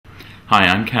Hi,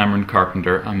 I'm Cameron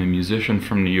Carpenter. I'm a musician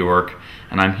from New York,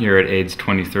 and I'm here at AIDS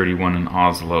 2031 in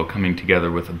Oslo, coming together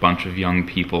with a bunch of young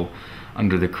people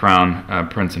under the Crown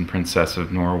Prince and Princess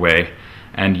of Norway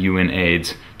and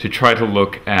UNAIDS to try to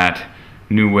look at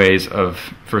new ways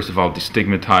of, first of all,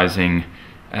 destigmatizing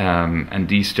and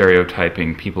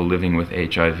de-stereotyping people living with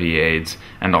HIV/AIDS,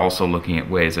 and also looking at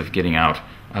ways of getting out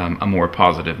a more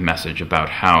positive message about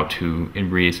how to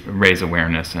raise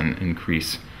awareness and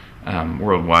increase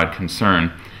worldwide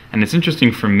concern. And it's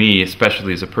interesting for me,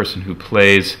 especially as a person who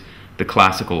plays the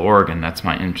classical organ, that's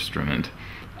my instrument.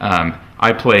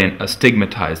 I play a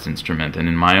stigmatized instrument, and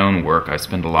in my own work I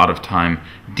spend a lot of time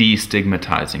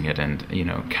destigmatizing it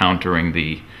and, countering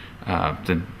the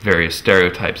various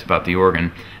stereotypes about the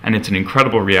organ. And it's an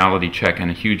incredible reality check and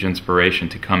a huge inspiration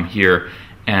to come here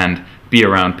and be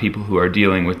around people who are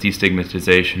dealing with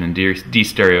destigmatization and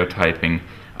de-stereotyping,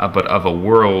 but of a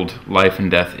world life and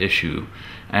death issue.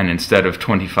 And instead of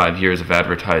 25 years of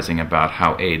advertising about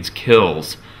how AIDS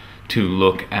kills, to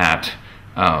look at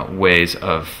ways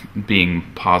of being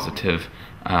positive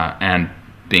and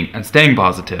staying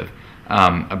positive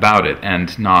about it,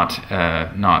 and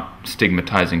not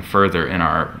stigmatizing further in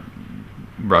our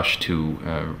rush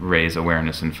to raise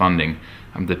awareness and funding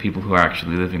the people who are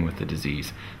actually living with the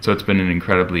disease. So it's been an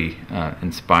incredibly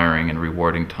inspiring and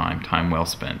rewarding time well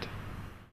spent.